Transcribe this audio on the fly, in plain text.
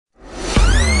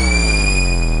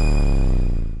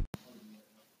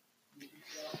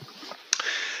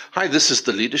Hi, this is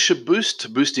the Leadership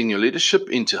Boost, boosting your leadership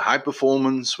into high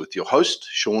performance with your host,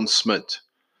 Sean Smith.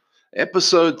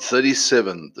 Episode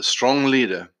 37, The Strong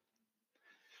Leader.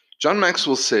 John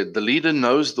Maxwell said, "The leader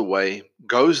knows the way,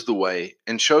 goes the way,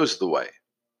 and shows the way."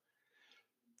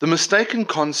 The mistaken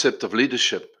concept of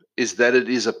leadership is that it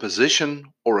is a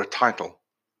position or a title.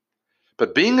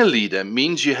 But being a leader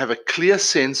means you have a clear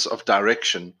sense of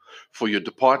direction for your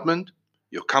department,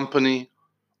 your company,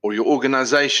 or your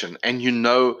organization, and you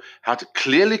know how to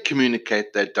clearly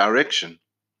communicate that direction.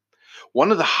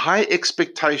 One of the high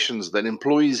expectations that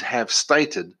employees have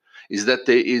stated is that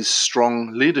there is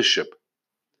strong leadership.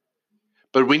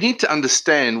 But we need to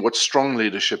understand what strong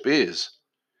leadership is.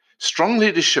 Strong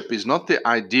leadership is not the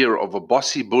idea of a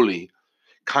bossy bully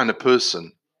kind of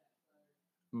person,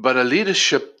 but a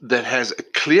leadership that has a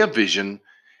clear vision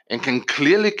and can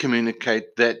clearly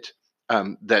communicate that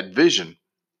vision.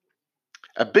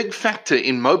 A big factor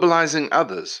in mobilizing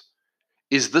others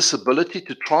is this ability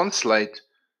to translate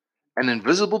an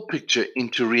invisible picture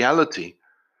into reality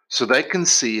so they can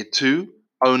see it too,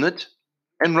 own it,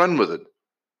 and run with it.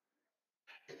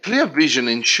 Clear vision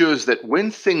ensures that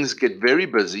when things get very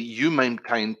busy, you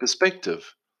maintain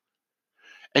perspective.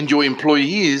 And your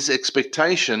employees'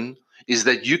 expectation is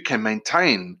that you can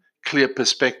maintain clear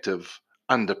perspective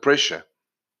under pressure.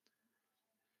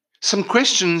 Some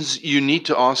questions you need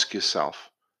to ask yourself.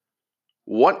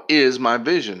 What is my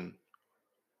vision?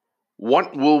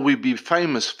 What will we be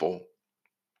famous for?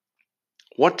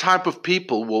 What type of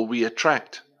people will we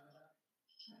attract?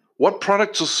 What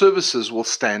products or services will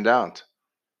stand out?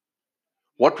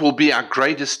 What will be our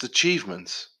greatest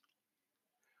achievements?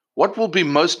 What will be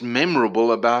most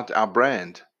memorable about our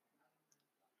brand?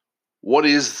 What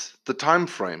is the time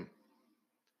frame?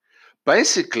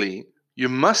 Basically, you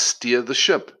must steer the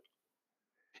ship.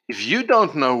 If you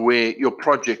don't know where your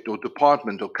project or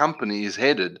department or company is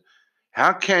headed,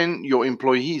 how can your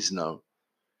employees know?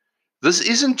 This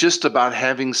isn't just about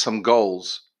having some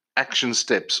goals, action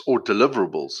steps, or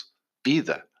deliverables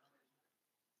either,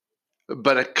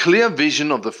 but a clear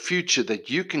vision of the future that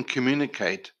you can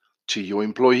communicate to your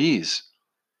employees.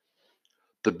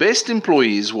 The best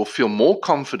employees will feel more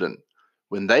confident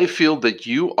when they feel that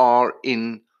you are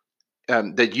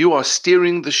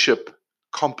steering the ship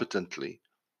competently.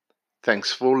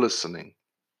 Thanks for listening.